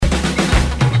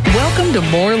Welcome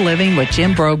to More Living with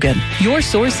Jim Brogan, your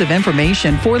source of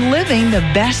information for living the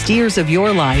best years of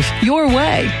your life your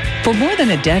way. For more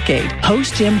than a decade,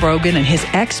 host Jim Brogan and his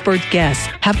expert guests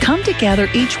have come together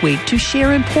each week to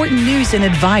share important news and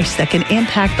advice that can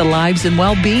impact the lives and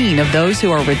well-being of those who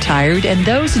are retired and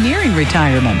those nearing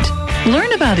retirement.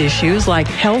 Learn about issues like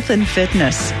health and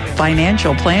fitness,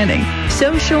 financial planning,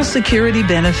 Social Security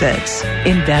benefits,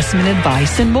 investment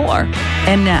advice, and more.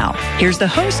 And now, here's the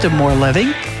host of More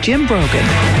Living, Jim Brogan.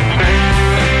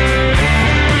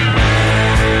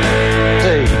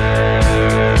 Hey,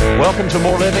 welcome to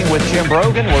More Living with Jim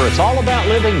Brogan, where it's all about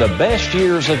living the best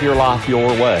years of your life your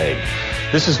way.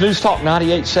 This is News Talk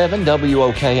 98.7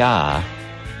 WOKI.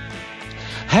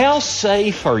 How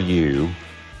safe are you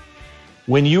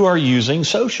when you are using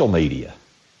social media?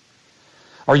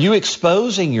 Are you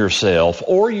exposing yourself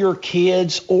or your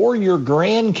kids or your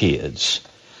grandkids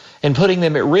and putting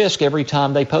them at risk every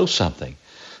time they post something?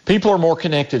 People are more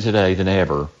connected today than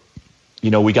ever.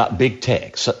 You know, we got big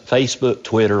tech, Facebook,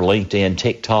 Twitter, LinkedIn,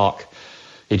 TikTok.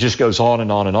 It just goes on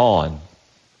and on and on.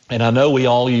 And I know we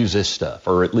all use this stuff,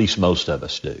 or at least most of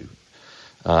us do.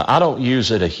 I don't use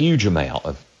it a huge amount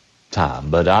of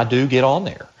time, but I do get on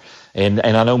there. And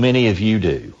I know many of you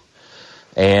do.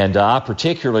 And I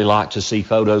particularly like to see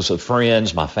photos of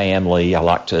friends, my family. I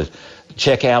like to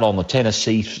check out on the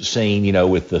Tennessee scene, you know,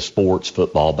 with the sports,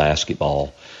 football,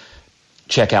 basketball.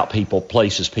 Check out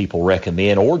places people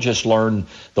recommend, or just learn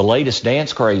the latest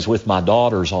dance craze with my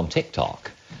daughters on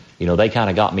TikTok. You know, they kind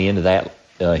of got me into that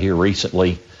here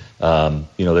recently. You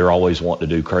know, they're always wanting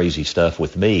to do crazy stuff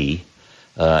with me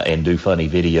and do funny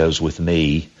videos with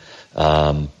me.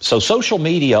 So social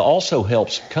media also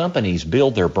helps companies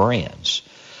build their brands.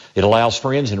 It allows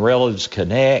friends and relatives to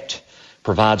connect,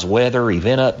 provides weather,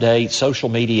 event updates. Social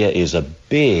media is a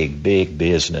big, big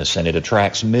business, and it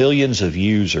attracts millions of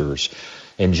users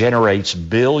and generates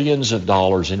billions of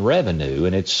dollars in revenue,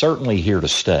 and it's certainly here to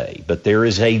stay. But there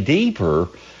is a deeper,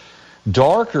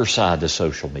 darker side to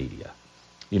social media.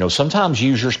 You know, sometimes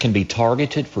users can be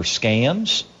targeted for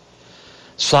scams.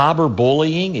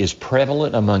 Cyberbullying is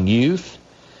prevalent among youth,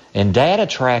 and data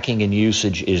tracking and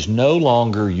usage is no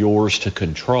longer yours to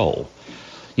control.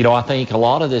 You know, I think a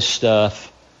lot of this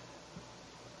stuff,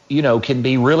 you know, can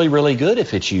be really, really good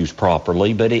if it's used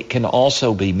properly, but it can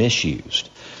also be misused.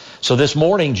 So this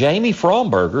morning, Jamie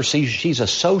Fromberger, she's a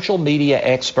social media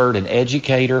expert and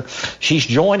educator. She's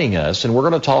joining us, and we're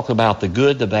going to talk about the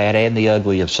good, the bad, and the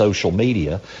ugly of social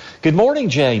media. Good morning,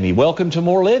 Jamie. Welcome to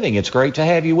More Living. It's great to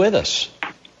have you with us.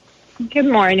 Good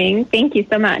morning. Thank you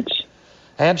so much.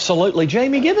 Absolutely.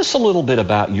 Jamie, give us a little bit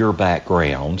about your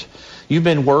background. You've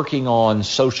been working on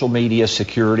social media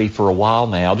security for a while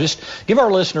now. Just give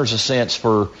our listeners a sense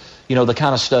for, you know, the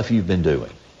kind of stuff you've been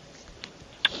doing.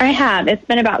 I have. It's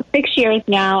been about 6 years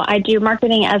now. I do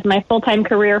marketing as my full-time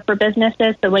career for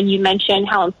businesses. So when you mention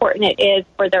how important it is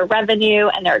for their revenue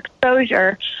and their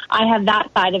exposure, I have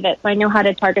that side of it. So I know how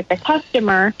to target the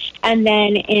customer. And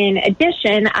then in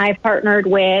addition, I've partnered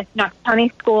with Knox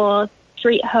County Schools,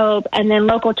 Street Hope, and then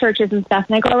local churches and stuff.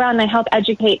 And I go around and I help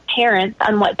educate parents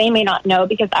on what they may not know,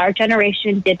 because our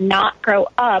generation did not grow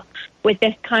up with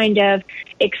this kind of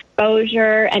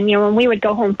exposure. And, you know, when we would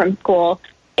go home from school,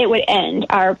 it would end.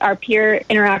 Our peer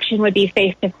interaction would be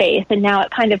face-to-face, and now it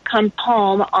kind of comes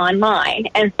home online.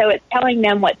 And so it's telling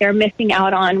them what they're missing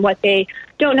out on, what they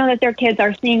don't know that their kids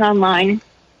are seeing online.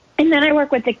 And then I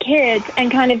work with the kids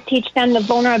and kind of teach them the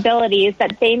vulnerabilities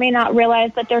that they may not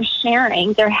realize that they're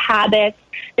sharing, their habits,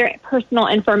 their personal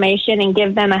information, and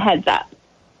give them a heads up.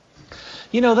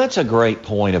 You know, that's a great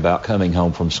point about coming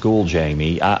home from school,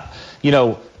 Jamie.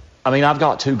 I've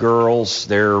got two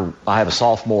girls. I have a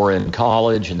sophomore in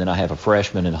college, and then I have a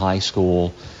freshman in high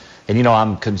school. And, you know,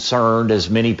 I'm concerned, as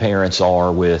many parents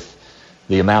are, with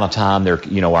the amount of time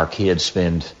our kids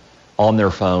spend on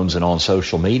their phones and on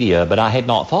social media. But I had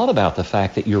not thought about the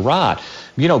fact that you're right.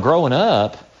 You know, growing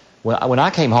up, when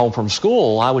I came home from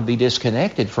school, I would be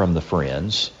disconnected from the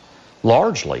friends,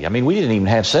 largely. I mean, we didn't even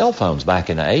have cell phones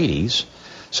back in the 80s.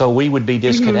 So we would be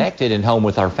disconnected and home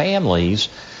with our families.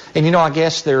 And, you know, I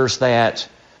guess there's that,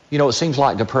 you know, it seems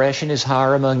like depression is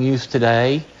higher among youth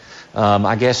today.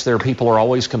 I guess people are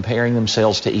always comparing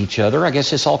themselves to each other. I guess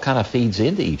this all kind of feeds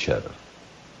into each other.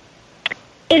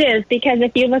 It is, because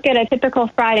if you look at a typical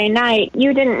Friday night,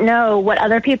 you didn't know what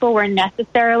other people were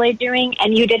necessarily doing,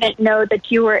 and you didn't know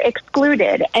that you were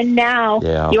excluded. And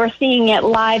now you're seeing it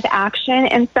live action,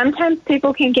 and sometimes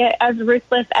people can get as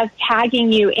ruthless as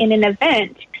tagging you in an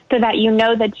event so that you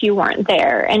know that you weren't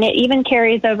there. And it even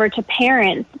carries over to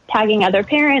parents, tagging other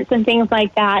parents and things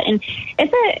like that. And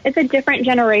it's a different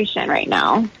generation right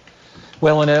now.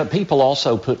 Well, and people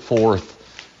also put forth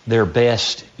their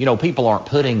best. People aren't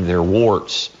putting their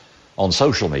warts on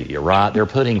social media, right? They're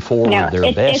putting forward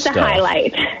their best stuff. It's a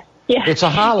highlight. Yeah. It's a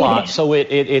highlight, so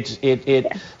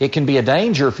it can be a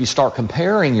danger if you start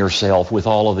comparing yourself with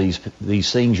all of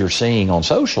these things you're seeing on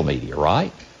social media,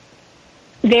 right?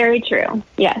 Very true.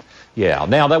 Yes. Yeah.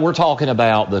 Now that we're talking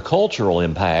about the cultural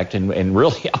impact, and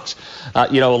really, a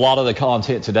lot of the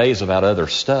content today is about other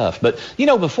stuff. But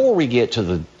before we get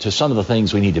to some of the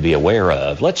things we need to be aware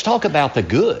of, let's talk about the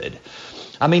good.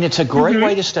 I mean, it's a great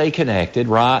way to stay connected,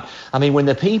 right? I mean, when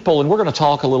the people, and we're going to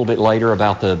talk a little bit later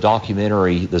about the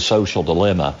documentary, The Social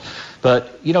Dilemma,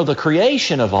 but, the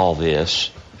creation of all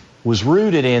this was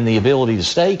rooted in the ability to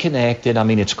stay connected. I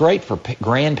mean, it's great for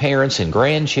grandparents and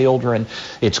grandchildren.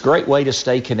 It's a great way to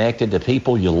stay connected to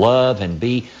people you love and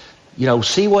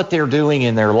see what they're doing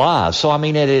in their lives. So, I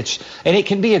mean, it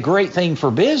can be a great thing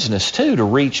for business, too, to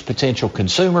reach potential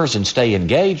consumers and stay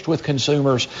engaged with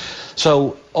consumers.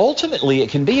 So, ultimately,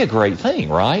 it can be a great thing,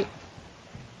 right?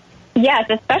 Yes,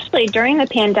 especially during the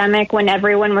pandemic when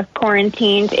everyone was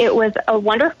quarantined. It was a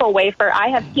wonderful way I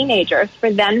have teenagers,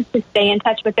 for them to stay in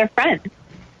touch with their friends.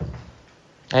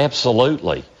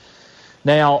 Absolutely.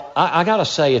 Now, I got to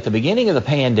say, at the beginning of the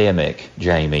pandemic,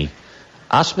 Jamie,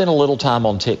 I spent a little time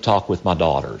on TikTok with my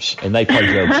daughters, and they play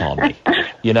jokes on me.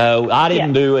 I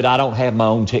didn't do it. I don't have my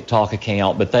own TikTok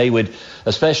account, but they would,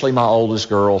 especially my oldest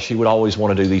girl, she would always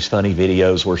want to do these funny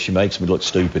videos where she makes me look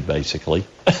stupid, basically.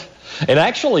 And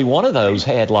actually, one of those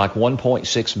had like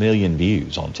 1.6 million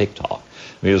views on TikTok.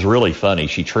 It was really funny.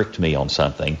 She tricked me on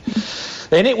something.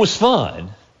 And it was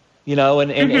fun,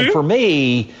 and for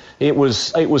me, it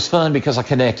was fun because I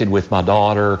connected with my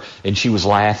daughter, and she was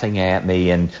laughing at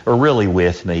me or really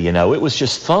with me. It was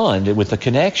just fun with the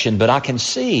connection. But I can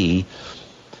see,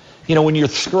 when you're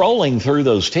scrolling through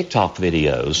those TikTok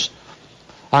videos,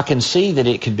 I can see that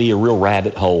it could be a real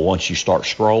rabbit hole once you start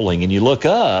scrolling and you look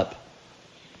up,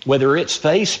 whether it's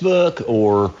Facebook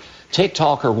or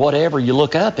TikTok or whatever, you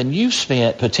look up and you've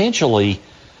spent potentially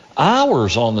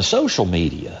hours on the social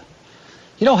media.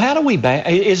 How do we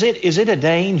is it a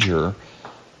danger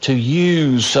to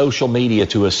use social media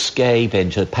to escape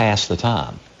and to pass the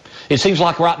time? It seems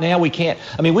like right now we can't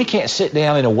sit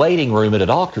down in a waiting room at a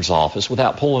doctor's office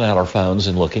without pulling out our phones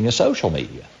and looking at social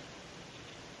media.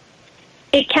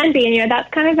 It can be, and that's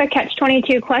kind of a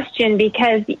catch-22 question,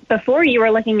 because before you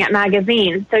were looking at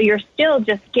magazines, so you're still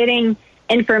just getting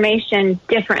information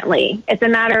differently. It's a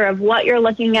matter of what you're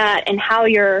looking at and how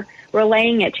you're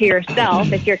relaying it to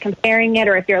yourself. If you're comparing it,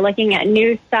 or if you're looking at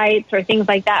news sites or things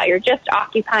like that, you're just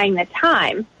occupying the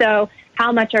time. So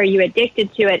how much are you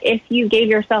addicted to it? If you gave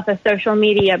yourself a social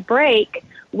media break,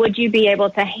 would you be able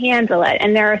to handle it?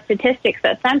 And there are statistics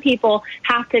that some people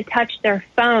have to touch their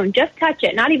phone, just touch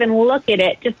it, not even look at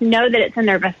it, just know that it's in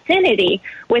their vicinity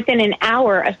within an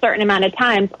hour a certain amount of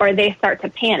times, or they start to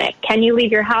panic. Can you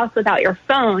leave your house without your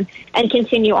phone and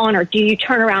continue on, or do you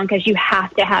turn around because you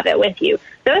have to have it with you?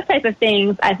 Those type of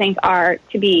things, I think, are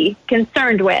to be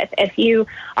concerned with. If you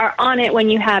are on it when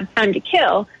you have time to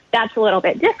kill, that's a little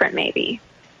bit different maybe.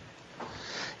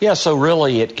 Yeah, so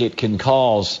really it can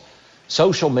cause...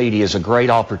 Social media is a great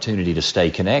opportunity to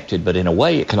stay connected, but in a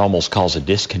way it can almost cause a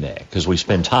disconnect because we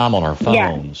spend time on our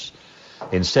phones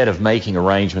instead of making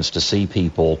arrangements to see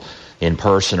people in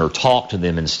person or talk to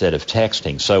them instead of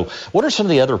texting. So what are some of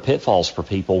the other pitfalls for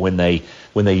people when they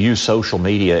use social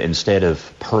media instead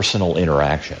of personal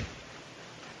interaction?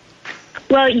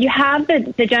 Well, you have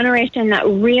the generation that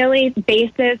really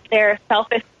bases their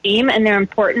self-esteem and their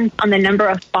importance on the number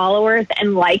of followers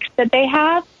and likes that they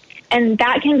have. And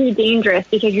that can be dangerous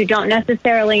because you don't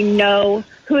necessarily know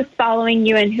who's following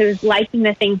you and who's liking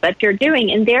the things that you're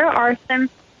doing. And there are some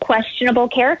questionable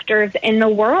characters in the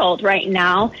world right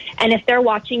now. And if they're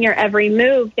watching your every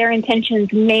move, their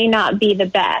intentions may not be the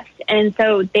best. And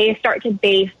so they start to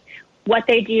base what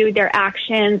they do, their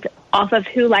actions, off of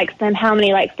who likes them, how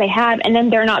many likes they have, and then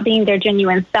they're not being their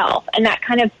genuine self. And that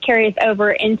kind of carries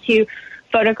over into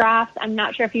photographs. I'm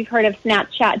not sure if you've heard of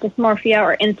Snapchat dysmorphia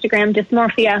or Instagram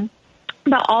dysmorphia.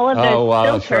 But all of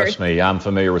those filters. Trust me, I'm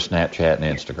familiar with Snapchat and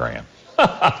Instagram.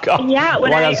 I've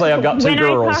got two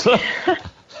girls.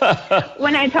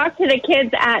 When I talk to the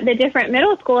kids at the different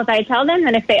middle schools, I tell them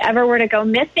that if they ever were to go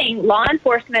missing, law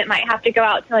enforcement might have to go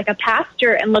out to like a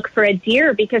pasture and look for a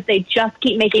deer because they just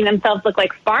keep making themselves look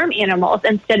like farm animals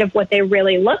instead of what they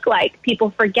really look like.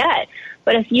 People forget.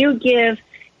 But if you give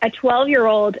a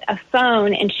 12-year-old a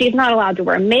phone and she's not allowed to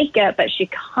wear makeup, but she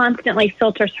constantly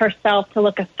filters herself to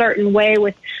look a certain way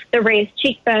with the raised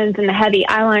cheekbones and the heavy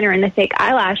eyeliner and the fake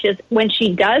eyelashes, when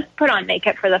she does put on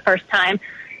makeup for the first time,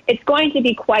 it's going to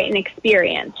be quite an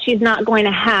experience. She's not going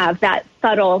to have that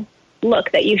subtle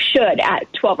look that you should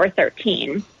at 12 or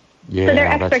 13. Yeah, so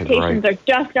their expectations are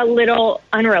just a little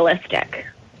unrealistic.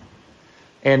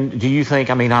 And do you think,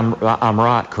 I'm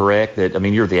right, correct, that,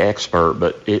 you're the expert,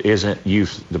 but isn't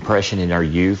youth depression in our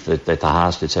youth at the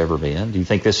highest it's ever been? Do you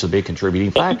think this is a big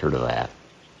contributing factor to that?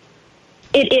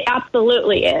 It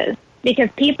absolutely is, because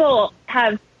people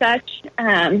have such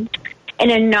an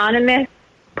anonymous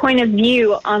point of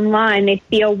view online. They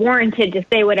feel warranted to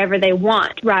say whatever they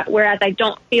want, right? Whereas I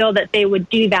don't feel that they would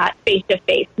do that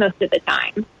face-to-face most of the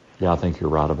time. Yeah, I think you're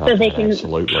right about that. So they can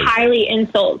absolutely highly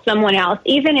insult someone else,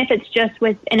 even if it's just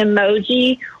with an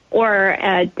emoji or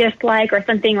a dislike or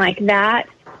something like that.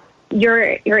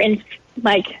 You're in,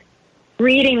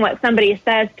 reading what somebody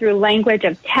says through language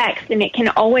of text, and it can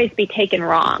always be taken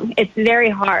wrong. It's very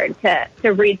hard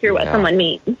to read through what someone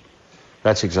means.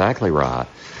 That's exactly right.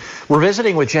 We're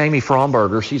visiting with Jamie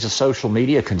Fromberger. She's a social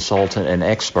media consultant and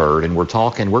expert, and we're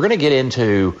going to get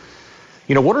into,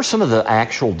 what are some of the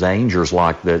actual dangers,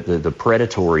 like the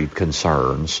predatory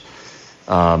concerns?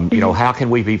 How can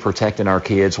we be protecting our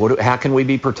kids? How can we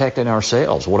be protecting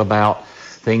ourselves? What about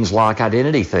things like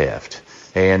identity theft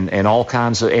and all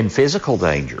kinds of, and physical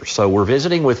dangers? So we're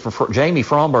visiting with Jamie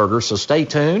Fromberger, so stay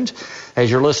tuned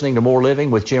as you're listening to More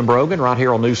Living with Jim Brogan right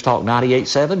here on News Talk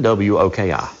 98.7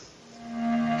 WOKI.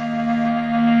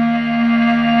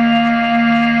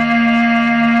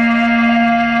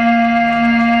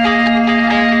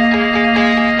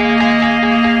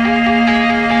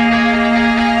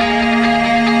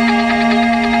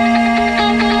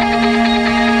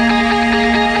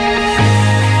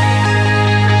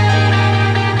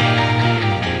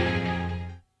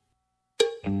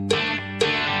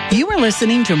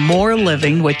 Listening to More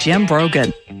Living with Jim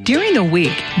Brogan. During the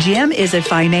week, Jim is a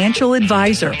financial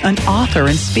advisor, an author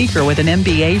and speaker with an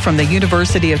MBA from the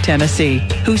University of Tennessee,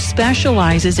 who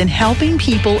specializes in helping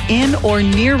people in or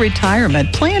near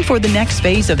retirement plan for the next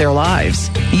phase of their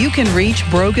lives. You can reach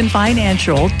Brogan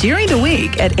Financial during the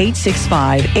week at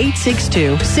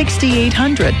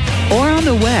 865-862-6800 or on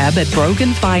the web at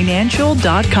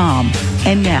broganfinancial.com.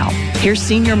 And now, here's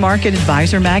Senior Market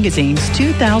Advisor Magazine's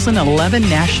 2011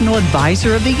 National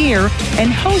Advisor of the Year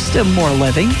and host of More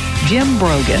Living, Jim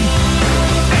Brogan.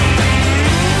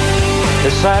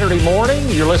 It's Saturday morning.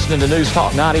 You're listening to News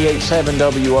Talk 98.7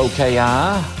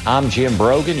 WOKI. I'm Jim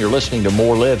Brogan. You're listening to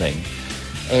More Living.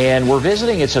 And we're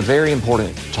visiting, it's a very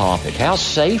important topic. How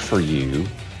safe are you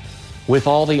with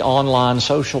all the online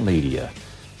social media?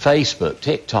 Facebook,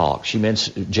 TikTok.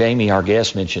 Jamie, our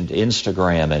guest, mentioned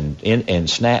Instagram and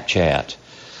Snapchat.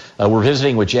 We're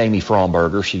visiting with Jamie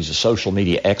Fromberger. She's a social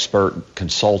media expert,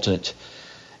 consultant.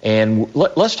 And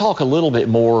let's talk a little bit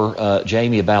more,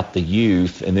 Jamie, about the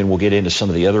youth, and then we'll get into some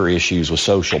of the other issues with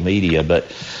social media. But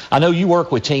I know you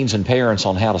work with teens and parents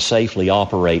on how to safely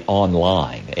operate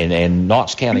online. And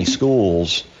Knox County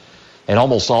schools and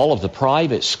almost all of the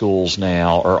private schools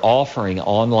now are offering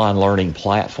online learning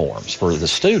platforms for the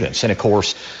students. And, of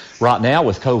course, right now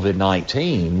with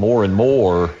COVID-19, more and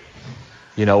more,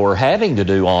 are having to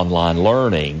do online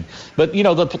learning. But,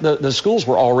 the schools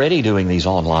were already doing these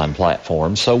online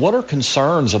platforms. So what are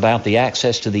concerns about the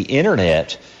access to the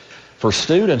Internet for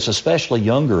students, especially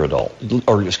younger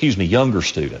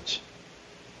students?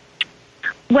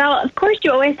 Well, of course,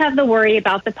 you always have the worry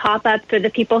about the pop-ups or the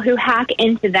people who hack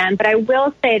into them. But I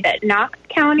will say that Knox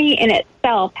County in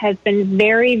itself has been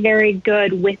very, very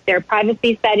good with their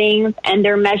privacy settings and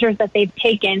their measures that they've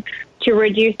taken to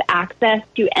reduce access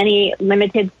to any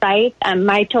limited sites.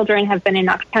 My children have been in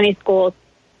Knox County schools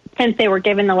since they were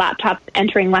given the laptops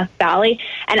entering West Valley.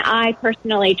 And I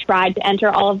personally tried to enter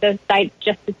all of those sites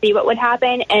just to see what would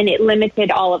happen, and it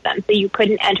limited all of them. So you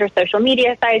couldn't enter social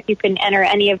media sites. You couldn't enter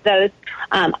any of those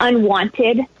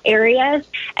unwanted areas.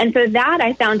 And so that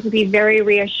I found to be very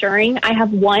reassuring. I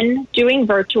have one doing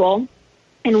virtual,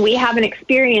 and we haven't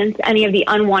experienced any of the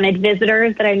unwanted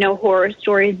visitors that I know horror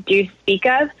stories do speak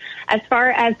of. As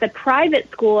far as the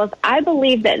private schools, I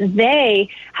believe that they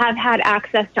have had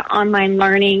access to online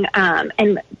learning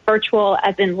and virtual,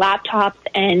 as in laptops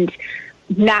and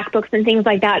MacBooks and things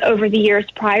like that over the years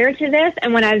prior to this.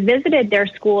 And when I visited their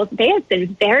schools, they have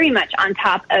been very much on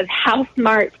top of how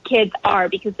smart kids are,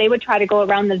 because they would try to go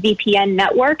around the VPN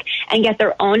network and get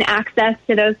their own access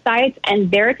to those sites. And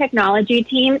their technology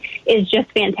team is just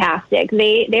fantastic.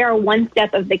 They are one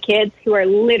step of the kids who are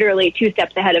literally two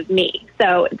steps ahead of me.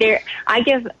 So I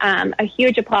give a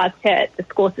huge applause to the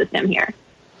school system here.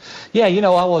 Yeah,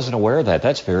 I wasn't aware of that.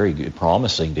 That's very good,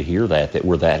 promising to hear that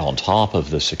we're that on top of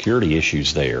the security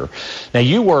issues there. Now,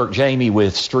 you work, Jamie,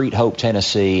 with Street Hope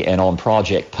Tennessee and on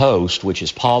Project Post, which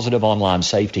is positive online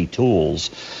safety tools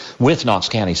with Knox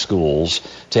County schools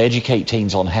to educate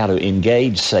teens on how to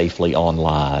engage safely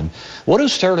online. What do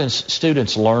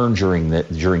students learn during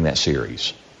that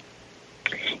series?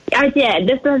 I did.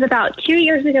 This was about 2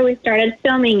 years ago we started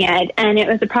filming it, and it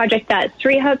was a project that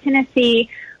Street Hope Tennessee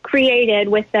created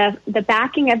with the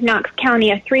backing of Knox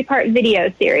County, a 3-part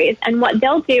video series. And what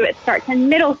they'll do, it starts in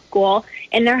middle school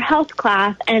in their health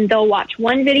class, and they'll watch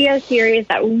one video series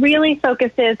that really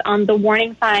focuses on the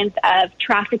warning signs of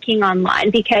trafficking online,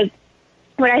 because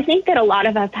what I think that a lot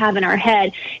of us have in our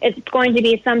head is it's going to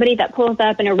be somebody that pulls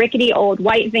up in a rickety old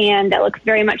white van that looks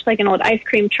very much like an old ice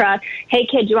cream truck. Hey,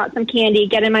 kid, you want some candy?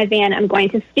 Get in my van. I'm going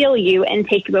to steal you and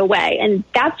take you away. And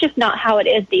that's just not how it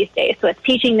is these days. So it's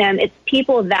teaching them, it's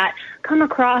people that come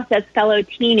across as fellow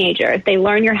teenagers. They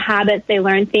learn your habits. They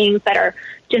learn things that are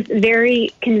just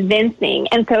very convincing.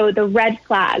 And so the red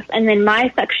flags, and then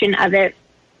my section of it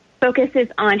focuses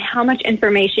on how much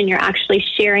information you're actually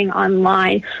sharing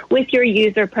online with your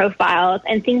user profiles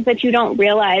and things that you don't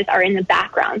realize are in the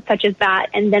background, such as that.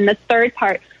 And then the third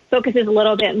part focuses a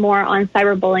little bit more on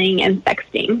cyberbullying and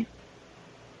sexting.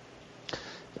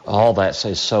 All that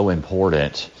is so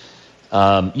important.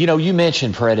 You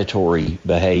mentioned predatory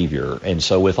behavior, and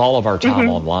so with all of our time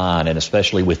online, and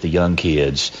especially with the young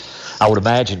kids, I would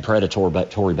imagine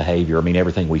predatory behavior,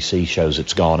 everything we see shows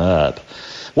it's gone up.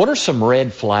 What are some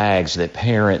red flags that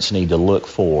parents need to look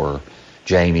for,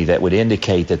 Jamie, that would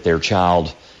indicate that their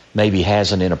child maybe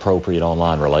has an inappropriate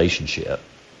online relationship?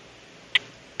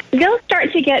 They'll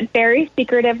start to get very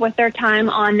secretive with their time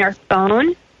on their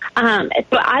phone. So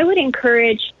I would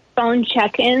encourage phone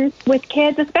check-ins with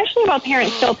kids, especially while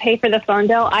parents still pay for the phone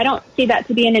bill. I don't see that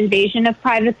to be an invasion of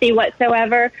privacy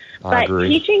whatsoever. But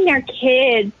teaching their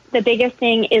kids, the biggest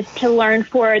thing is to learn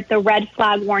for the red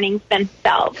flag warnings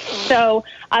themselves. So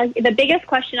the biggest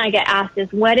question I get asked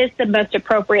is, what is the most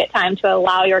appropriate time to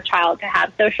allow your child to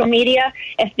have social media?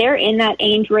 If they're in that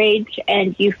age range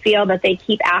and you feel that they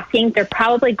keep asking, they're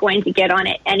probably going to get on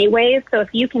it anyways. So if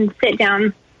you can sit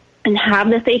down and have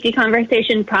the safety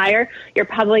conversation prior, you're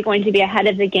probably going to be ahead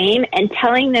of the game. And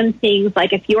telling them things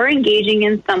like, if you're engaging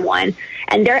in someone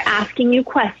and they're asking you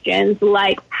questions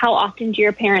like, how often do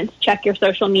your parents check your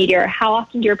social media, or how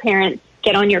often do your parents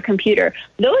get on your computer?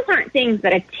 Those aren't things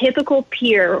that a typical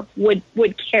peer would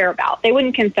care about. They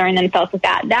wouldn't concern themselves with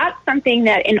that. That's something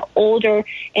that an older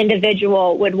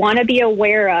individual would want to be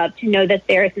aware of to know that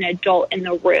there's an adult in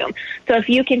the room. So if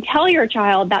you can tell your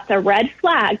child that's a red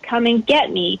flag, come and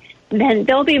get me, then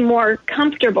they'll be more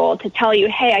comfortable to tell you,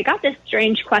 hey, I got this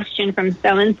strange question from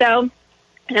so-and-so,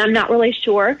 and I'm not really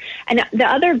sure. And the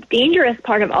other dangerous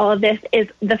part of all of this is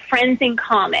the friends in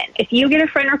common. If you get a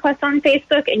friend request on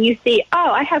Facebook and you see,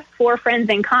 oh, I have 4 friends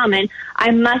in common,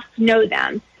 I must know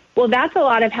them. Well, that's a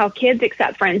lot of how kids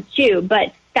accept friends too,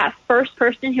 but that first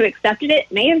person who accepted it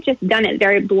may have just done it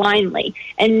very blindly.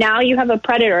 And now you have a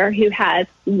predator who has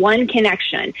 1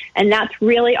 connection, and that's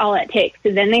really all it takes.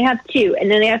 So then they have 2, and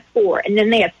then they have 4, and then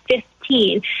they have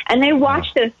 15. And they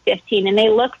watch those 15, and they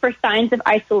look for signs of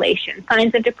isolation,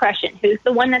 signs of depression. Who's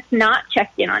the one that's not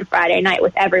checked in on Friday night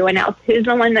with everyone else? Who's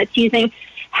the one that's using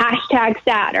hashtag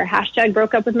sad or hashtag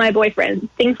broke up with my boyfriend,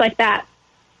 things like that.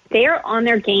 They are on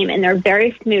their game, and they're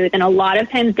very smooth, and a lot of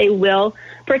times they will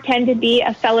pretend to be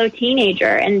a fellow teenager,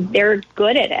 and they're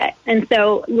good at it. And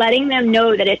so letting them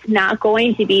know that it's not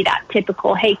going to be that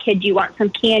typical, hey, kid, do you want some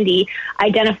candy,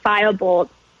 identifiable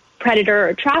predator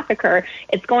or trafficker.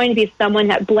 It's going to be someone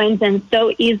that blends in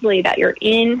so easily that you're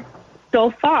in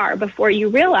so far before you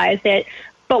realize it,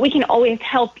 but we can always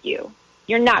help you.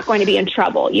 You're not going to be in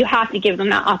trouble. You have to give them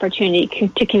that opportunity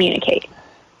to communicate.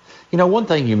 One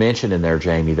thing you mentioned in there,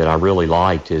 Jamie, that I really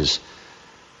liked is,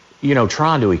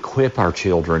 trying to equip our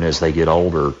children as they get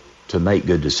older to make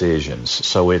good decisions.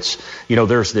 So it's,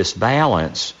 there's this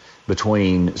balance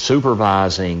between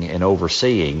supervising and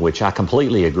overseeing, which I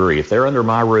completely agree. If they're under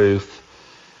my roof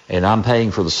and I'm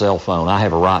paying for the cell phone, I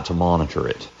have a right to monitor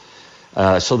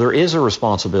it. So there is a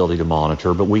responsibility to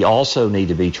monitor, but we also need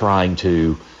to be trying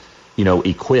to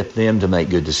equip them to make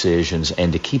good decisions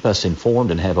and to keep us informed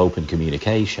and have open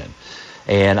communication.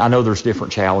 And I know there's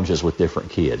different challenges with different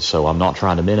kids, so I'm not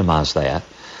trying to minimize that.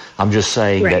 I'm just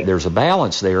saying that there's a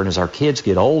balance there, and as our kids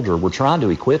get older, we're trying to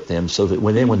equip them so that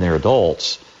when they're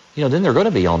adults, then they're going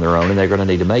to be on their own and they're going to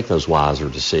need to make those wiser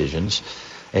decisions.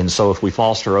 And so if we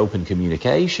foster open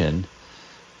communication,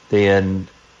 then,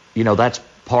 that's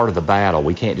part of the battle.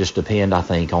 We can't just depend, I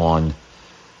think, on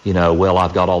well,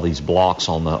 I've got all these blocks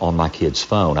on my kid's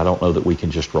phone. I don't know that we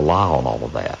can just rely on all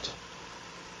of that.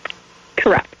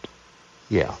 Correct.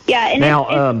 Yeah. Yeah, and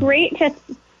it's great to...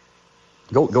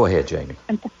 Go ahead, Jamie.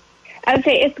 I would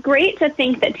say it's great to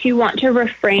think that you want to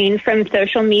refrain from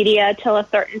social media till a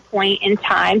certain point in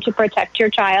time to protect your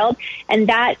child, and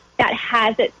that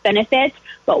has its benefits.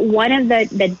 But one of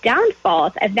the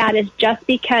downfalls of that is just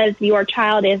because your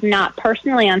child is not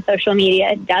personally on social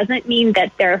media, it doesn't mean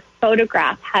that their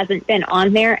photograph hasn't been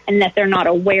on there and that they're not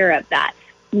aware of that.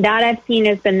 That I've seen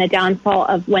has been the downfall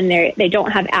of when they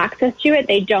don't have access to it.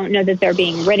 They don't know that they're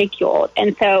being ridiculed.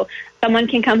 And so someone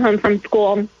can come home from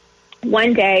school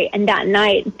one day, and that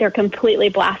night they're completely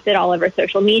blasted all over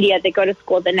social media. They go to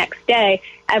school the next day.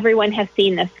 Everyone has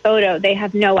seen this photo. They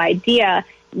have no idea.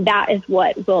 That is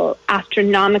what will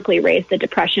astronomically raise the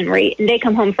depression rate. And they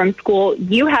come home from school.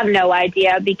 You have no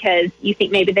idea because you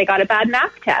think maybe they got a bad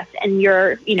math test, and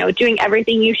you're, doing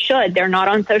everything you should. They're not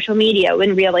on social media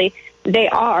when really they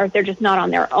are. They're just not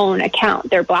on their own account.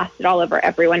 They're blasted all over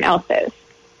everyone else's.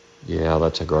 Yeah,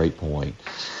 that's a great point.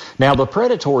 Now, the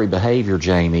predatory behavior,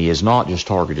 Jamie, is not just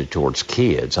targeted towards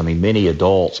kids. I mean, many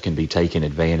adults can be taken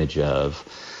advantage of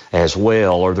as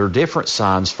well. Are there different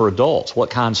signs for adults?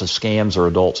 What kinds of scams are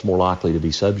adults more likely to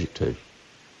be subject to?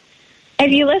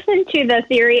 If you listen to the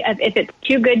theory of if it's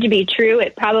too good to be true,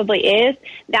 it probably is,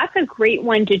 that's a great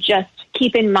one to just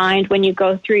keep in mind when you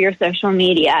go through your social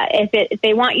media. If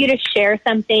they want you to share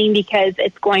something because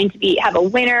it's going to have a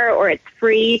winner or it's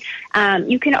free,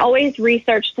 you can always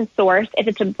research the source. If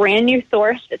it's a brand new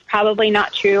source, it's probably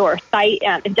not true, or site,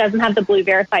 it doesn't have the blue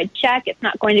verified check, it's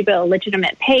not going to be a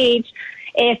legitimate page.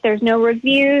 If there's no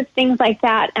reviews, things like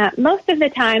that, most of the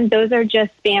time, those are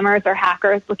just spammers or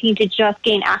hackers looking to just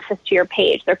gain access to your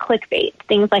page. They're clickbait,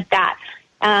 things like that.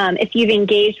 If you've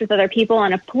engaged with other people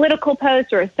on a political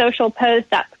post or a social post,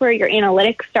 that's where your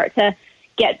analytics start to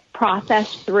get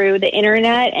processed through the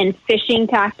internet, and phishing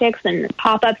tactics and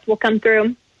pop-ups will come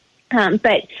through.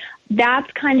 But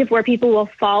that's kind of where people will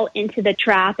fall into the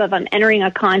trap of I'm entering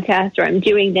a contest, or I'm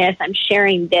doing this, I'm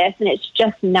sharing this, and it's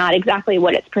just not exactly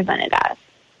what it's presented as.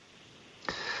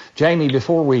 Jamie,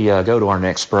 before we go to our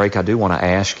next break, I do want to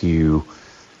ask you,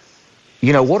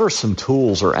 what are some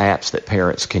tools or apps that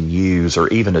parents can use, or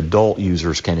even adult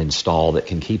users can install, that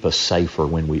can keep us safer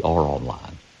when we are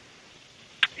online?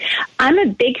 I'm a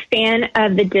big fan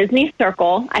of the Disney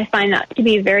Circle. I find that to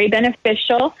be very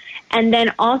beneficial. And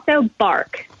then also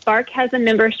Bark. Bark has a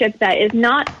membership that is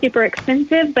not super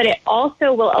expensive, but it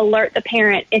also will alert the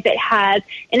parent if it has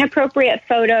inappropriate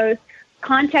photos,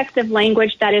 context of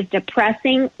language that is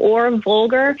depressing or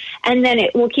vulgar, and then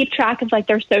it will keep track of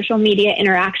their social media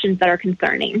interactions that are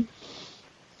concerning.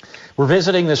 We're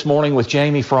visiting this morning with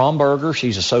Jamie Fromberger.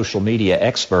 She's a social media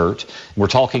expert. We're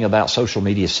talking about social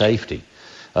media safety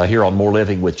here on More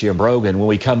Living with Jim Brogan. When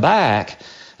we come back,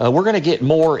 we're going to get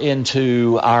more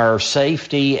into our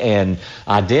safety and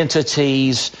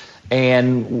identities,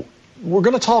 and we're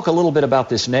going to talk a little bit about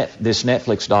this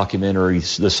Netflix documentary,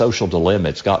 The Social Dilemma.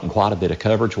 It's gotten quite a bit of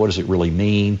coverage. What does it really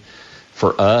mean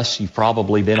for us? You've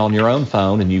probably been on your own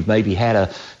phone, and you've maybe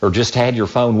just had your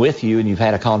phone with you, and you've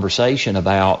had a conversation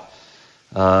about,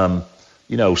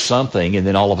 something, and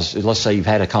then all of a sudden, let's say you've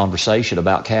had a conversation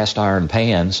about cast iron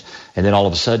pans, and then all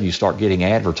of a sudden you start getting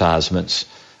advertisements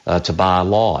to buy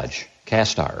Lodge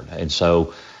cast iron. And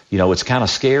so, it's kind of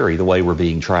scary the way we're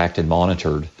being tracked and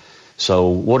monitored. So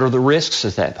what are the risks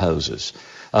that poses?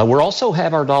 We'll also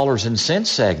have our dollars and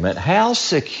cents segment. How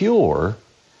secure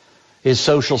is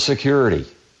Social Security?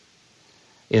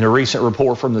 In a recent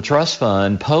report from the Trust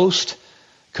Fund,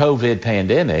 post-COVID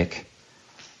pandemic,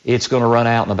 it's going to run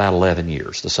out in about 11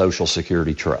 years, the Social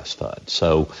Security Trust Fund.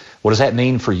 So what does that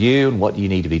mean for you, and what do you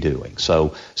need to be doing?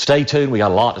 So stay tuned. We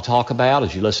got a lot to talk about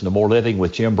as you listen to More Living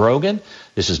with Jim Brogan.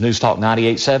 This is News Talk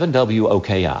 98.7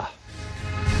 WOKI.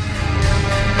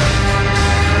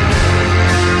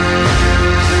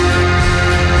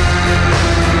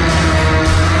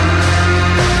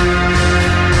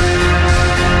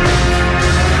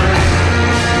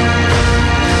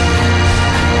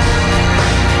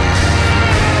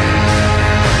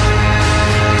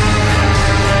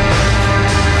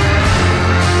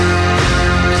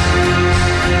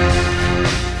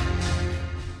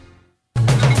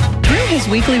 his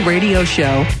weekly radio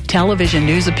show, television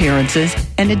news appearances,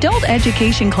 and adult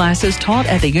education classes taught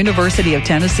at the University of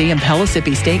Tennessee and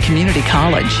Pellissippi State Community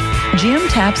College, Jim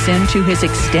taps into his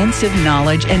extensive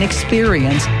knowledge and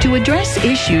experience to address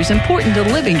issues important to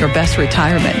living your best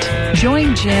retirement.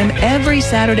 Join Jim every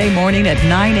Saturday morning at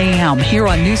 9 a.m. here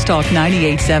on News Talk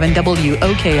 98.7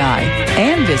 WOKI,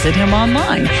 and visit him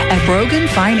online at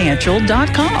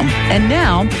BroganFinancial.com. And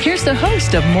now, here's the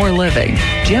host of More Living,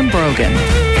 Jim Brogan.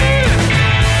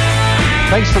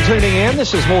 Thanks for tuning in.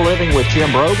 This is More Living with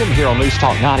Jim Brogan here on News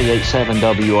Talk 98.7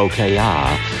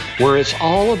 WOKI, where it's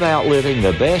all about living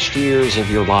the best years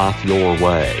of your life your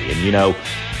way. And, you know,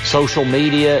 social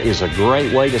media is a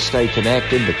great way to stay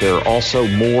connected, but there are also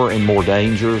more and more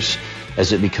dangers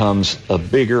as it becomes a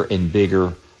bigger and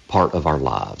bigger part of our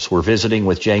lives. We're visiting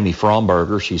with Jamie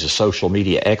Fromberger. She's a social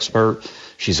media expert.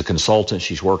 She's a consultant.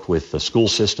 She's worked with the school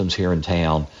systems here in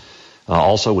town,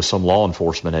 also with some law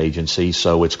enforcement agencies,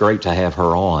 so it's great to have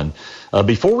her on.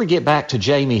 Before we get back to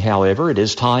Jamie, however, it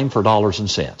is time for Dollars and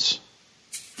Cents.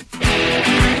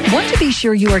 Want to be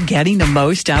sure you are getting the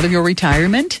most out of your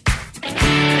retirement?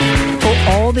 For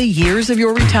all the years of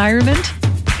your retirement?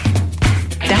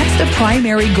 That's the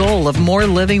primary goal of More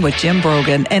Living with Jim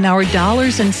Brogan and our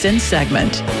Dollars and Cents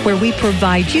segment, where we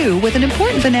provide you with an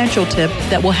important financial tip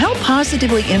that will help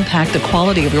positively impact the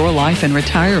quality of your life in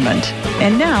retirement.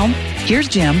 And now, here's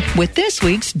Jim with this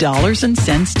week's Dollars and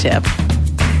Cents tip.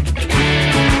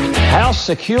 How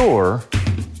secure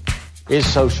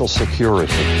is Social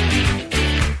Security?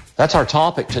 That's our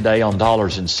topic today on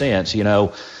Dollars and Cents. You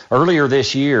know, earlier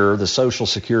this year, the Social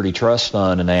Security Trust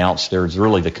Fund announced, there's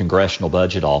really the Congressional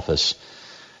Budget Office,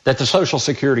 that the Social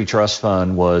Security Trust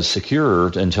Fund was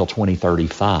secured until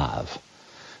 2035.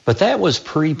 But that was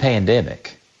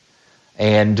pre-pandemic.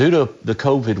 And due to the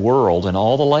COVID world and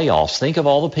all the layoffs, think of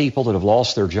all the people that have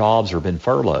lost their jobs or been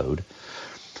furloughed.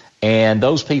 And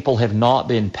those people have not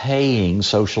been paying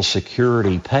Social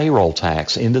Security payroll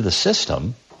tax into the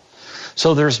system.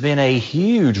 So there's been a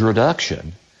huge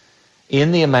reduction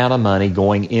in the amount of money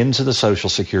going into the Social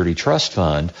Security Trust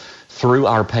Fund through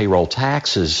our payroll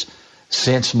taxes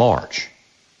since March.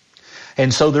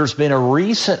 And so there's been a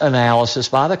recent analysis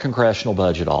by the Congressional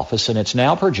Budget Office, and it's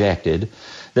now projected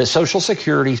that Social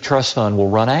Security Trust Fund will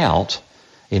run out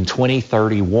in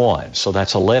 2031. So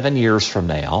that's 11 years from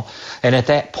now. And at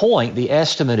that point, the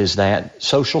estimate is that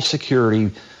Social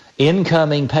Security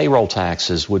incoming payroll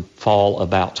taxes would fall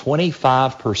about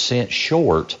 25%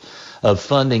 short of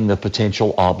funding the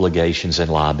potential obligations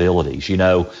and liabilities. You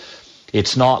know,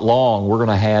 it's not long. We're going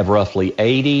to have roughly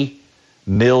 80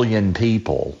 million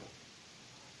people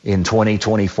in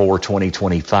 2024,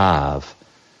 2025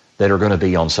 that are going to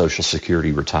be on Social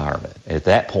Security retirement. At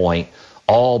that point,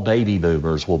 all baby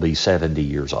boomers will be 70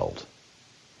 years old.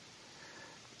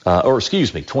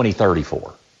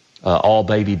 2034. All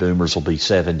baby boomers will be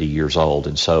 70 years old.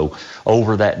 And so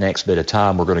over that next bit of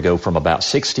time, we're going to go from about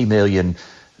 60 million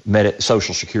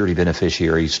Social Security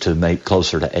beneficiaries to make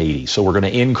closer to 80. So we're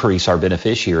going to increase our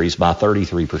beneficiaries by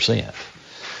 33%.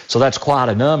 So that's quite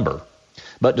a number.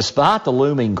 But despite the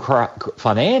looming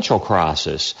financial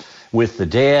crisis with the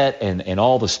debt and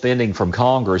all the spending from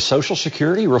Congress, Social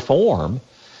Security reform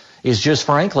is just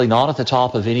frankly not at the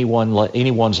top of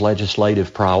anyone's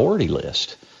legislative priority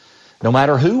list. No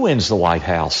matter who wins the White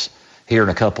House here in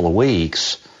a couple of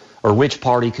weeks, or which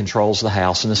party controls the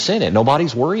House and the Senate,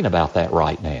 nobody's worrying about that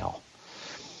right now.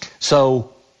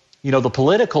 So, you know, the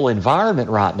political environment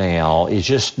right now is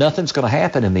just nothing's going to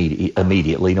happen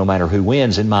immediately, no matter who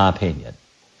wins, in my opinion.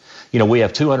 You know, we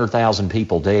have 200,000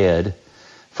 people dead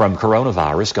from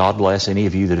coronavirus. God bless any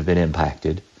of you that have been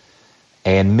impacted.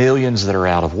 And millions that are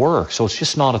out of work. So it's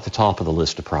just not at the top of the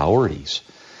list of priorities.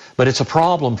 But it's a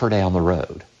problem for down the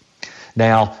road.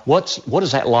 Now, what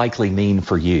does that likely mean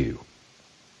for you?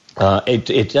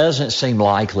 It doesn't seem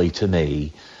likely to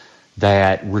me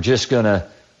that we're just going to,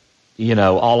 you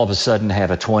know, all of a sudden have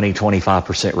a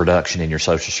 25% reduction in your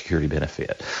Social Security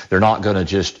benefit. They're not going to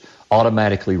just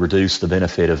automatically reduce the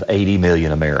benefit of 80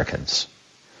 million Americans.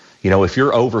 You know, if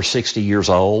you're over 60 years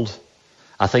old,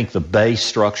 I think the base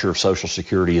structure of Social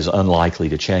Security is unlikely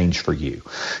to change for you.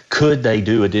 Could they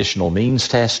do additional means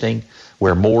testing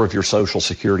where more of your Social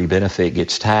Security benefit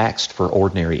gets taxed for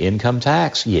ordinary income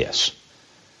tax? Yes.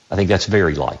 I think that's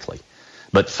very likely.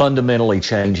 But fundamentally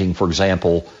changing, for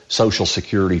example, Social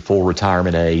Security full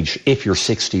retirement age, if you're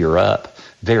 60 or up,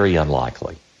 very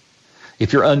unlikely.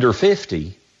 If you're under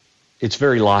 50, it's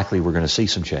very likely we're going to see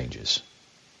some changes.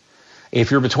 If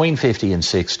you're between 50 and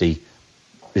 60,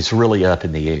 it's really up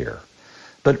in the air.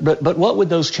 But what would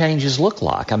those changes look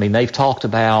like? I mean, they've talked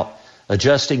about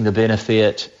adjusting the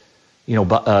benefit,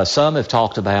 some have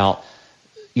talked about,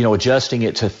 adjusting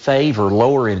it to favor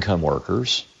lower income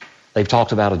workers. They've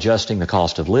talked about adjusting the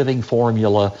cost of living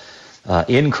formula,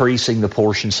 increasing the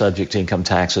portion subject to income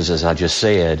taxes, as I just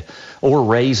said, or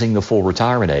raising the full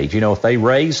retirement age. If they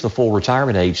raise the full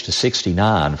retirement age to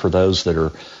 69 for those that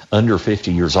are under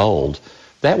 50 years old,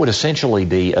 that would essentially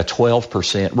be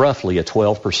roughly a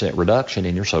 12% reduction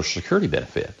in your Social Security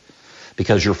benefit,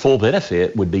 because your full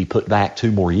benefit would be put back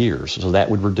 2 more years. So that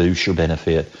would reduce your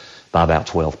benefit by about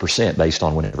 12% based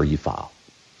on whenever you file.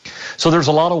 So there's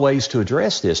a lot of ways to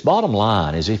address this. Bottom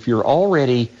line is, if you're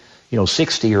already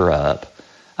 60 or up,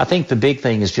 I think the big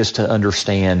thing is just to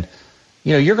understand,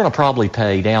 you're going to probably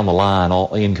pay down the line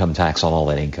all income tax on all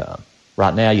that income.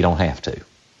 Right now, you don't have to.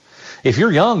 If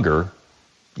you're younger,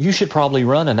 you should probably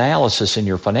run analysis in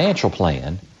your financial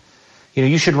plan.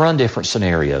 You should run different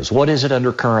scenarios. What is it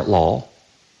under current law?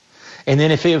 And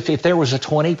then if there was a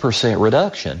 20%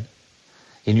 reduction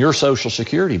in your Social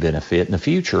Security benefit in the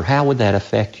future, how would that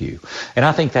affect you? And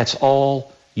I think that's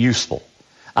all useful.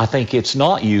 I think it's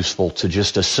not useful to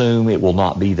just assume it will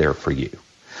not be there for you.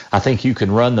 I think you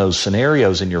can run those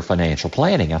scenarios in your financial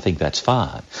planning. I think that's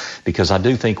fine, because I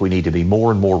do think we need to be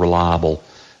more and more reliable,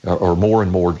 or more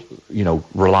and more,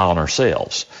 rely on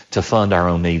ourselves to fund our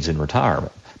own needs in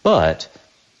retirement. But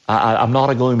I'm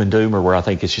not a gloom and doomer where I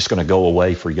think it's just going to go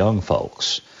away for young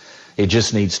folks. It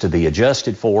just needs to be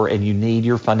adjusted for, and you need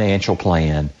your financial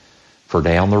plan for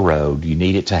down the road. You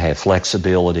need it to have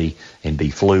flexibility and be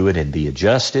fluid and be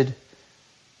adjusted.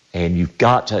 And you've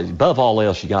got to, above all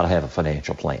else, you got to have a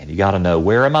financial plan. You got to know,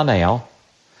 where am I now?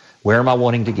 Where am I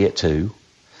wanting to get to?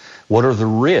 What are the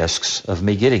risks of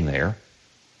me getting there?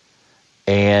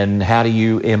 And how do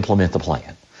you implement the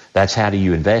plan? That's how do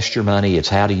you invest your money. It's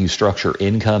how do you structure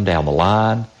income down the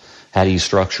line. How do you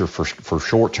structure for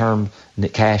short-term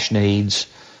cash needs,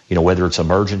 whether it's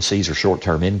emergencies or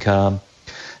short-term income?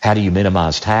 How do you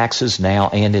minimize taxes now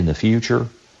and in the future?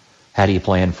 How do you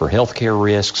plan for health care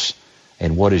risks?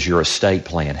 And what is your estate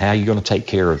plan? How are you going to take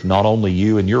care of not only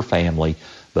you and your family,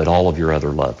 but all of your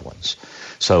other loved ones?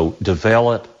 So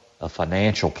develop a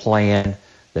financial plan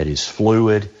that is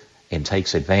fluid and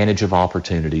takes advantage of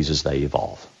opportunities as they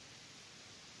evolve.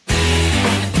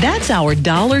 That's our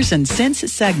Dollars and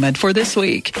Cents segment for this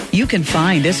week. You can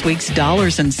find this week's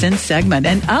Dollars and Cents segment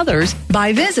and others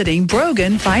by visiting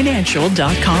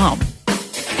BroganFinancial.com.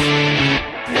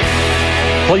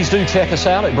 Please do check us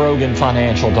out at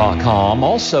BroganFinancial.com.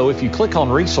 Also, if you click on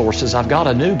resources, I've got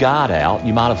a new guide out.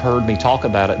 You might have heard me talk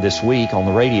about it this week on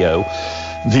the radio.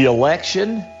 The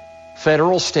election,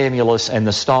 federal stimulus, and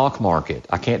the stock market.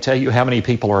 I can't tell you how many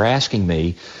people are asking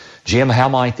me, Jim, how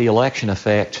might the election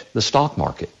affect the stock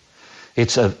market?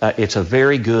 It's a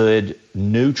very good,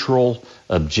 neutral,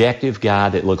 objective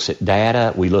guide that looks at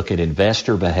data. We look at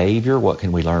investor behavior. What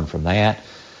can we learn from that?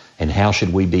 And how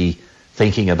should we be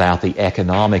thinking about the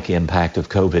economic impact of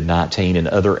COVID-19 and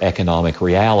other economic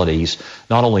realities,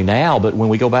 not only now, but when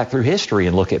we go back through history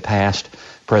and look at past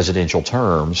presidential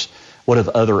terms, what have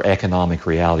other economic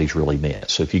realities really meant?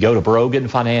 So if you go to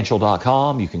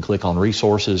BroganFinancial.com, you can click on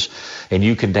resources, and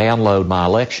you can download my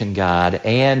election guide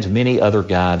and many other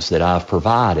guides that I've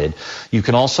provided. You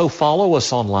can also follow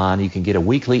us online. You can get a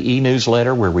weekly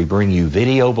e-newsletter where we bring you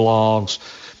video blogs.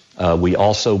 We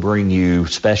also bring you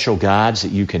special guides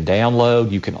that you can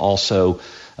download. You can also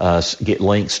get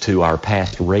links to our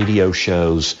past radio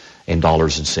shows and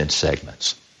Dollars and Cents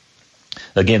segments.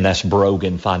 Again, that's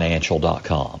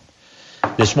BroganFinancial.com.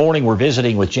 This morning we're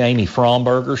visiting with Jamie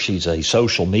Fromberger. She's a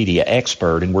social media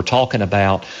expert, and we're talking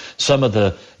about some of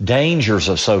the dangers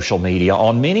of social media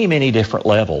on many, many different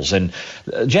levels. And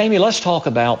Jamie, let's talk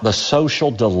about The Social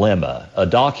Dilemma, a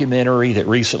documentary that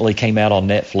recently came out on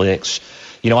Netflix.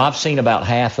 I've seen about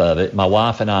half of it. My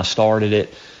wife and I started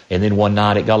it, and then one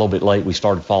night it got a little bit late. We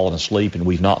started falling asleep, and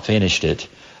we've not finished it.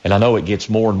 And I know it gets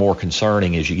more and more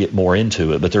concerning as you get more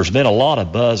into it, but there's been a lot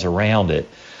of buzz around it.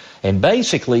 And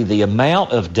basically, the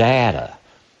amount of data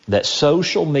that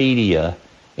social media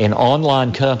and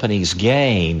online companies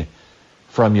gain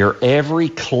from your every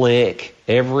click,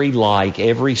 every like,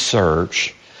 every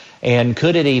search, and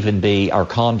could it even be our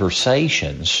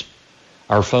conversations?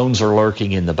 Our phones are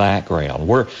lurking in the background.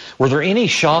 Were there any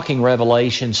shocking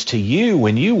revelations to you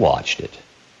when you watched it?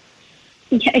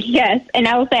 Yes, and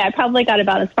I will say I probably got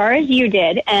about as far as you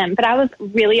did, but I was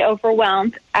really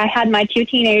overwhelmed. I had my 2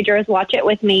 teenagers watch it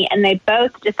with me, and they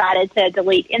both decided to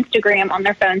delete Instagram on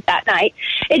their phones that night.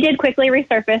 It did quickly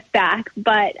resurface back,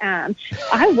 but I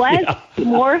was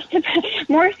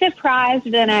more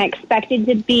surprised than I expected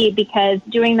to be, because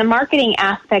doing the marketing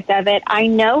aspect of it, I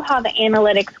know how the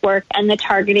analytics work and the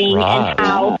targeting and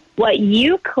how what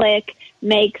you click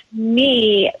makes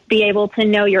me be able to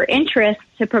know your interests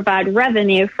to provide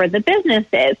revenue for the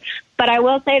businesses. But I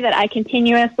will say that I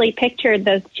continuously pictured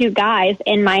those 2 guys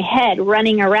in my head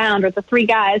running around, or the 3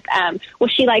 guys. Well,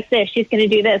 she likes this. She's going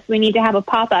to do this. We need to have a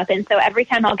pop-up. And so every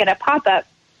time I'll get a pop-up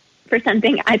for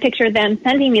something, I picture them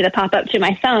sending me the pop-up to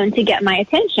my phone to get my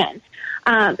attention.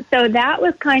 So that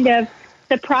was kind of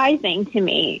surprising to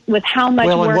me with how much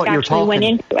work actually went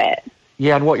into it.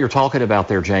 Yeah, and what you're talking about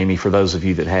there, Jamie, for those of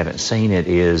you that haven't seen it,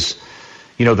 is,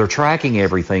 they're tracking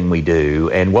everything we do.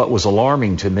 And what was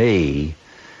alarming to me,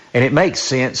 and it makes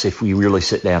sense if we really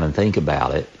sit down and think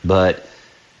about it, but,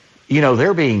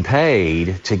 they're being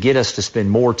paid to get us to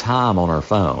spend more time on our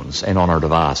phones and on our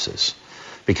devices.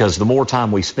 Because the more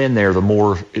time we spend there, the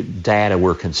more data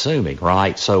we're consuming,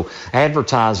 right? So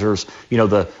advertisers,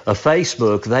 a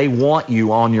Facebook, they want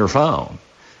you on your phone.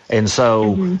 And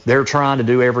so they're trying to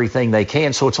do everything they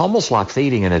can. So it's almost like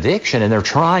feeding an addiction, and they're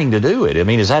trying to do it. I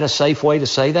mean, is that a safe way to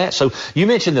say that? So you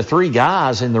mentioned the 3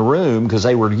 guys in the room because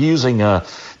they were using to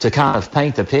kind of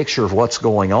paint the picture of what's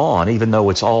going on, even though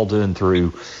it's all done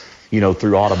through,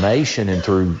 through automation and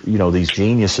through, these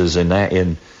geniuses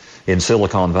in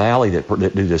Silicon Valley that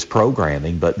do this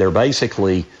programming. But they're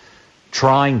basically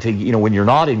trying to, when you're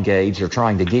not engaged, they're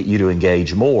trying to get you to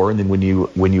engage more, and then when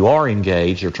you are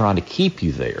engaged, they're trying to keep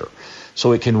you there.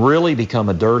 So it can really become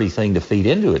a dirty thing to feed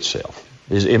into itself.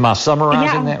 Am I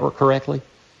summarizing that correctly?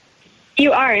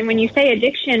 You are. And when you say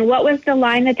addiction, what was the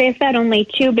line that they said? Only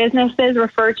 2 businesses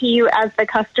refer to you as the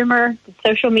customer,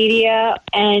 social media,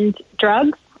 and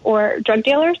drugs or drug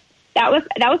dealers? That was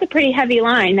a pretty heavy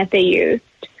line that they used.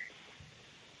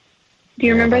 Do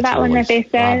you remember that one that they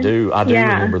said? I do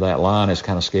remember that line. It's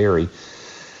kind of scary.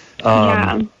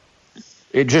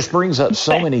 It just brings up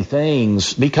so many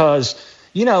things because,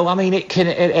 it can,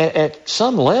 at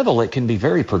some level, it can be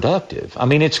very productive. I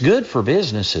mean, it's good for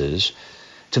businesses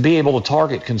to be able to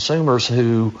target consumers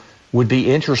who would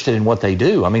be interested in what they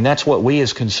do. I mean, that's what we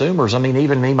as consumers,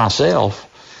 even me, myself,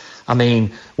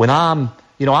 when I'm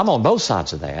on both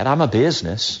sides of that. I'm a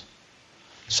business.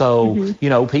 So,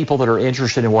 people that are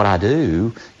interested in what I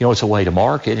do, it's a way to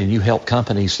market, and you help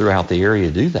companies throughout the area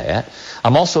do that.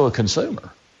 I'm also a consumer.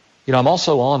 I'm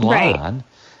also online,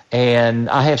 and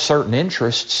I have certain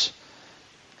interests.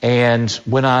 And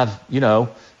when I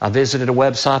visited a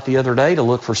website the other day to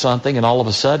look for something, and all of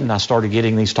a sudden I started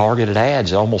getting these targeted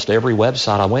ads. Almost every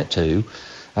website I went to,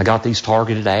 I got these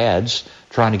targeted ads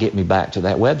trying to get me back to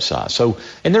that website. So,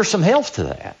 and there's some health to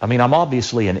that. I'm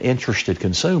obviously an interested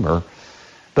consumer.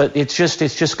 But it's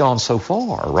just gone so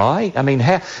far, right?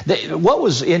 What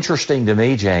was interesting to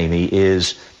me, Jamie,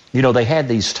 is, they had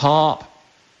these top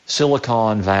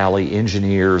Silicon Valley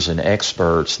engineers and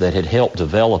experts that had helped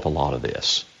develop a lot of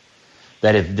this,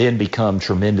 that have then become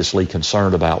tremendously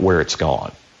concerned about where it's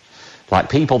gone. Like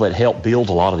people that helped build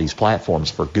a lot of these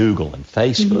platforms for Google and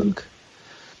Facebook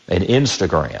and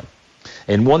Instagram.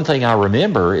 And one thing I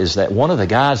remember is that one of the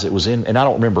guys that was in, and I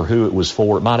don't remember who it was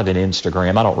for, it might have been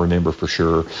Instagram, I don't remember for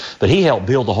sure, but he helped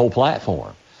build the whole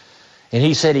platform. And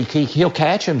he said he'll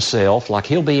catch himself, like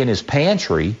he'll be in his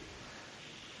pantry.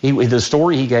 The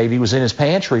story he gave, he was in his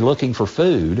pantry looking for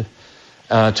food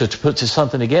to put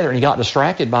something together, and he got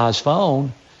distracted by his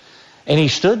phone. And he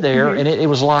stood there, and it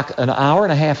was like an hour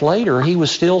and a half later, he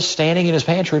was still standing in his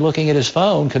pantry looking at his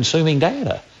phone, consuming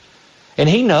data. And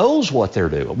he knows what they're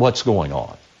doing, what's going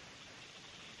on.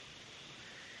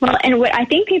 Well, and what I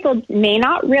think people may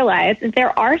not realize is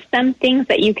there are some things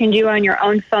that you can do on your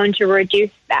own phone to reduce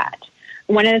that.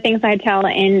 One of the things I tell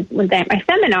in my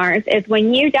seminars is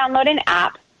when you download an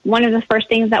app, one of the first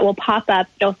things that will pop up,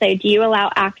 it'll say, do you allow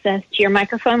access to your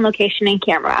microphone, location, and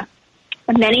camera?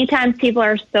 Many times people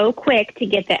are so quick to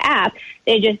get the app,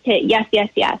 they just hit yes, yes,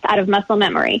 yes out of muscle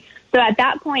memory. So at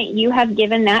that point, you have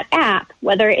given that app,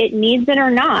 whether it needs it or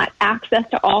not, access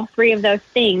to all 3 of those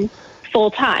things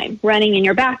full time running in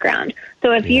your background.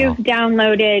 So if you've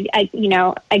downloaded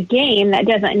a game that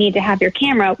doesn't need to have your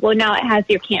camera, well, now it has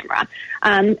your camera.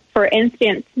 For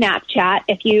instance, Snapchat,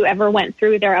 if you ever went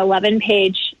through their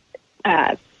 11-page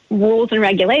rules and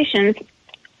regulations,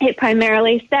 it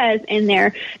primarily says in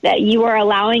there that you are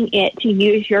allowing it to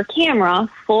use your camera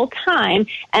full time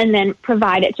and then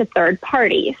provide it to third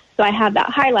parties. So I have that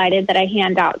highlighted that I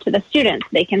hand out to the students.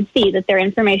 They can see that their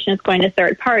information is going to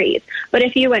third parties. But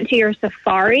if you went to your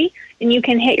Safari, and you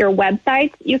can hit your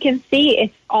websites, you can see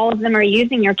if all of them are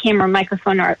using your camera,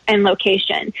 microphone, and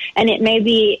location. And it may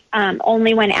be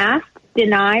only when asked,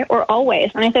 deny, or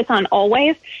always. And if it's on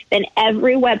always, then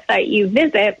every website you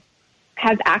visit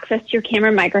has access to your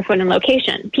camera, microphone, and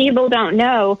location. People don't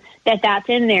know that that's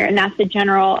in there, and that's the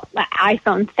general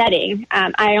iPhone setting.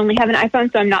 I only have an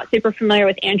iPhone, so I'm not super familiar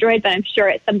with Android, but I'm sure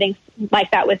it's something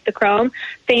like that with the Chrome.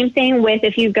 Same thing with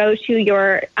if you go to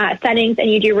your settings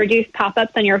and you do reduce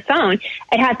pop-ups on your phone,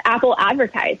 it has Apple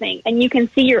advertising, and you can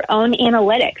see your own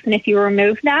analytics. And if you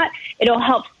remove that, it'll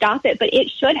help stop it. But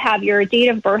it should have your date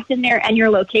of birth in there and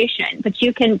your location, but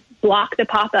you can block the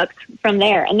pop-ups from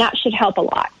there, and that should help a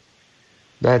lot.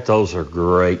 Those are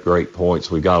great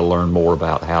points. We've got to learn more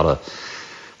about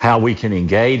how we can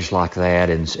engage like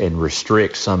that and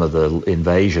restrict some of the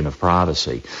invasion of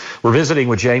privacy. We're visiting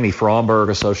with Jamie Fromberg,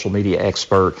 a social media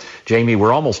expert. Jamie,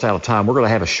 we're almost out of time. We're going to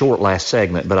have a short last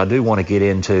segment, but I do want to get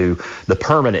into the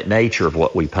permanent nature of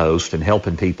what we post and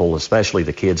helping people, especially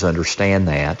the kids, understand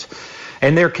that.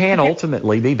 And there can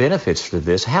ultimately be benefits to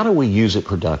this. How do we use it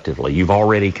productively? You've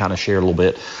already kind of shared a little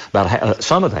bit about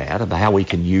some of that, about how we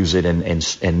can use it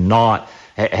and not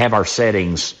have our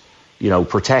settings,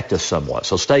 protect us somewhat.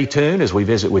 So stay tuned as we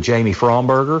visit with Jamie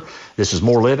Fromberger. This is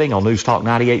More Living on News Talk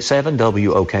 98.7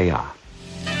 WOKI.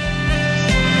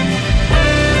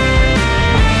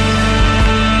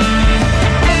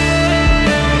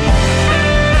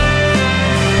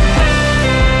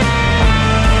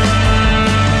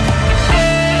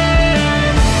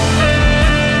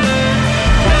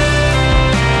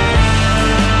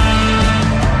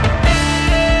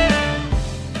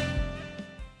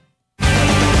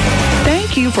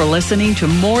 For listening to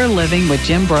More Living with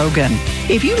Jim Brogan.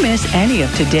 If you miss any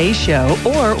of today's show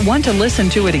or want to listen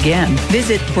to it again,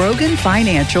 visit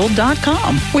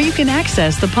BroganFinancial.com, where you can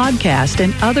access the podcast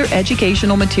and other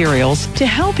educational materials to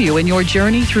help you in your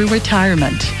journey through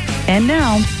retirement. And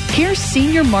now, here's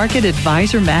Senior Market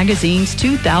Advisor Magazine's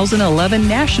 2011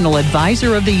 National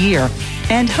Advisor of the Year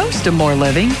and host of More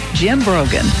Living, Jim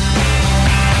Brogan.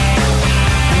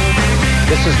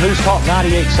 This is News Talk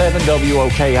 98.7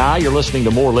 WOKI. You're listening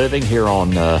to More Living here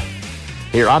on,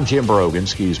 I'm Jim Brogan,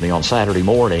 on Saturday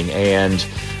morning. And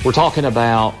we're talking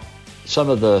about some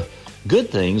of the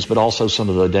good things, but also some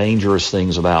of the dangerous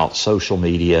things about social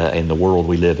media and the world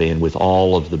we live in with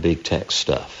all of the big tech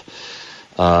stuff.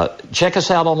 Check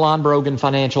us out online,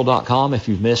 BroganFinancial.com. If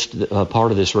you've missed a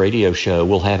part of this radio show,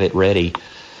 we'll have it ready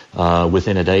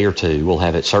within a day or two. We'll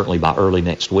have it certainly by early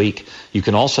next week. You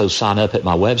can also sign up at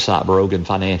my website,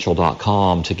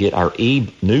 BroganFinancial.com, to get our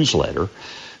e-newsletter,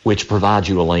 which provides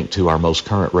you a link to our most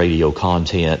current radio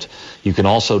content. You can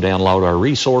also download our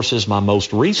resources. My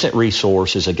most recent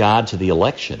resource is a guide to the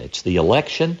election. It's the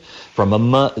election from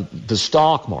the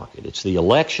stock market. It's the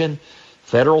election,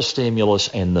 federal stimulus,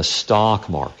 and the stock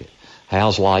market.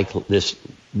 How's this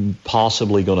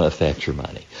possibly going to affect your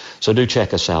money? So do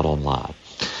check us out online.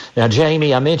 Now,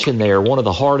 Jamie, I mentioned there, one of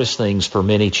the hardest things for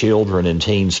many children and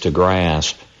teens to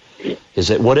grasp is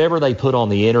that whatever they put on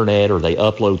the internet or they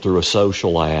upload through a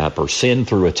social app or send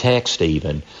through a text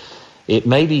even, it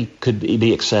could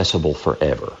be accessible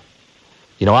forever.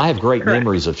 I have great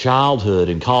memories of childhood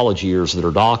and college years that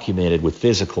are documented with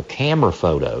physical camera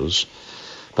photos.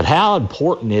 But how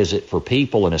important is it for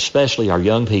people, and especially our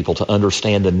young people, to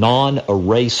understand the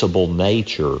non-erasable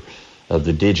nature of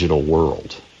the digital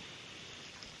world?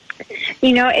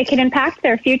 It can impact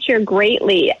their future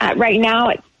greatly. Right now,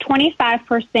 it's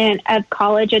 25% of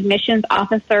college admissions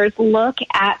officers look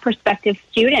at prospective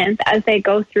students as they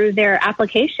go through their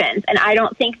applications. And I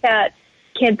don't think that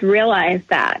kids realize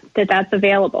that's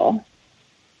available.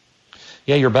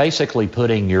 Yeah, you're basically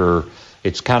putting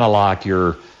it's kind of like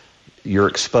you're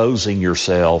exposing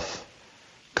yourself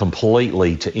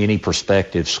completely to any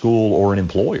prospective school or an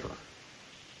employer.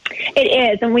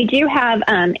 It is, and we do have,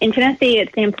 in Tennessee,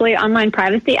 it's the Employee Online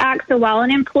Privacy Act, so while an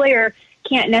employer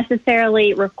can't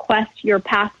necessarily request your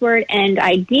password and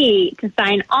ID to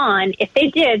sign on, if they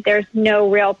did, there's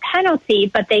no real penalty,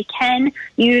 but they can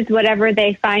use whatever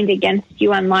they find against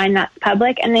you online that's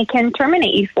public, and they can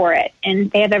terminate you for it, and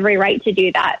they have every right to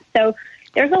do that. So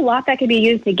there's a lot that could be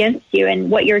used against you, and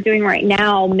what you're doing right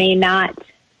now may not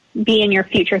be in your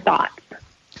future thoughts.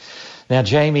 Now,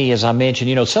 Jamie, as I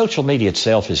mentioned, social media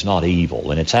itself is not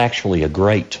evil, and it's actually a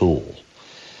great tool.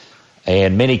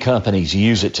 And many companies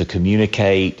use it to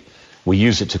communicate. We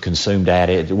use it to consume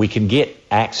data. We can get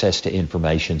access to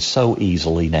information so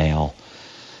easily now.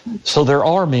 So there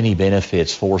are many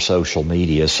benefits for social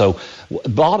media. So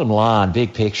bottom line,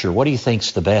 big picture, what do you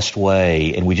think's the best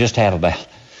way? And we just have about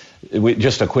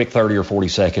Just a quick 30 or 40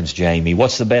 seconds, Jamie.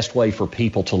 What's the best way for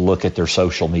people to look at their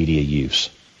social media use?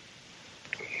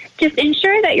 Just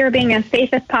ensure that you're being as safe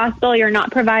as possible. You're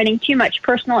not providing too much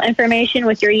personal information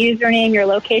with your username, your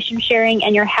location sharing,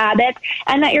 and your habits,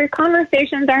 and that your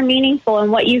conversations are meaningful,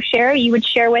 and what you share, you would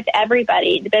share with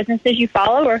everybody, the businesses you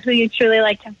follow or who you truly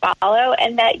like to follow,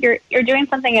 and that you're doing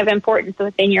something of importance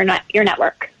within your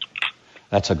network.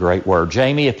 That's a great word.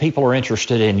 Jamie, if people are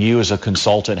interested in you as a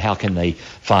consultant, how can they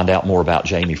find out more about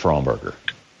Jamie Fromberger?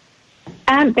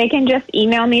 They can just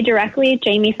email me directly,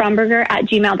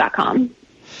 jamiefromberger@gmail.com.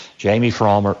 Jamie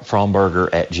Fromberger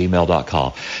at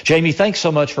gmail.com. Jamie, thanks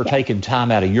so much for taking time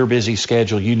out of your busy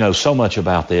schedule. You know so much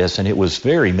about this, and it was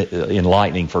very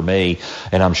enlightening for me,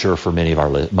 and I'm sure for many of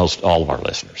all of our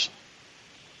listeners.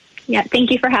 Yeah,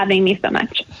 thank you for having me so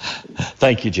much.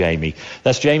 Thank you, Jamie.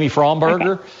 That's Jamie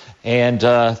Fromberger. Okay. And,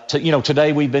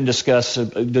 today we've been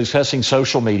discussing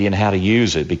social media and how to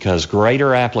use it, because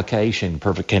greater application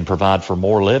can provide for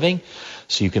more living,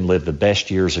 so you can live the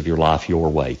best years of your life your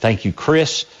way. Thank you,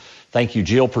 Chris. Thank you,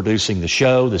 Jill, producing the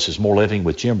show. This is More Living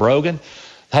with Jim Brogan.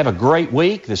 Have a great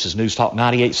week. This is News Talk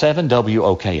 98.7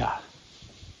 WOKI.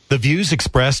 The views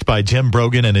expressed by Jim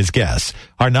Brogan and his guests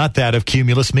are not that of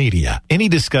Cumulus Media. Any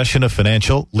discussion of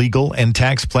financial, legal, and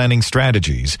tax planning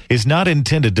strategies is not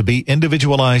intended to be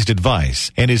individualized advice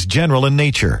and is general in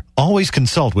nature. Always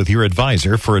consult with your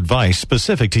advisor for advice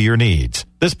specific to your needs.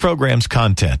 This program's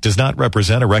content does not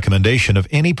represent a recommendation of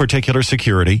any particular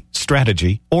security,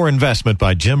 strategy, or investment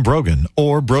by Jim Brogan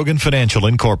or Brogan Financial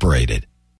Incorporated.